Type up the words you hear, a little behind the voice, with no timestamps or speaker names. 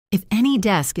If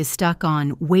AnyDesk is stuck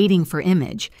on waiting for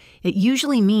image, it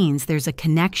usually means there's a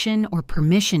connection or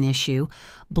permission issue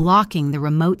blocking the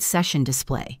remote session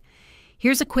display.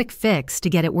 Here's a quick fix to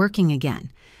get it working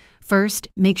again. First,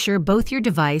 make sure both your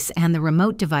device and the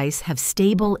remote device have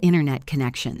stable internet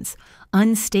connections.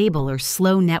 Unstable or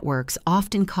slow networks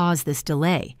often cause this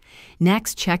delay.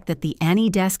 Next, check that the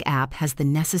AnyDesk app has the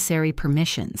necessary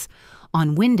permissions.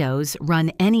 On Windows,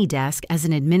 run AnyDesk as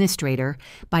an administrator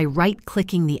by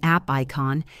right-clicking the app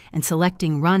icon and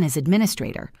selecting Run as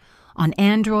Administrator. On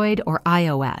Android or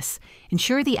iOS,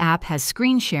 ensure the app has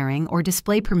screen sharing or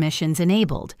display permissions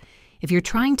enabled. If you're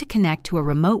trying to connect to a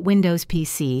remote Windows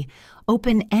PC,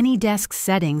 open AnyDesk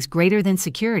settings greater than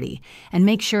security and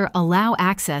make sure Allow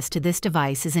access to this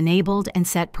device is enabled and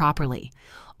set properly.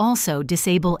 Also,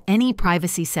 disable any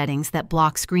privacy settings that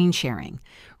block screen sharing.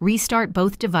 Restart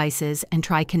both devices and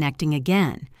try connecting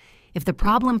again. If the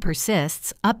problem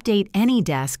persists, update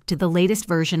AnyDesk to the latest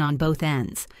version on both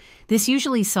ends. This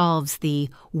usually solves the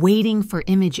waiting for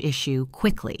image issue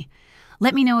quickly.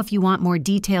 Let me know if you want more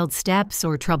detailed steps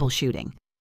or troubleshooting.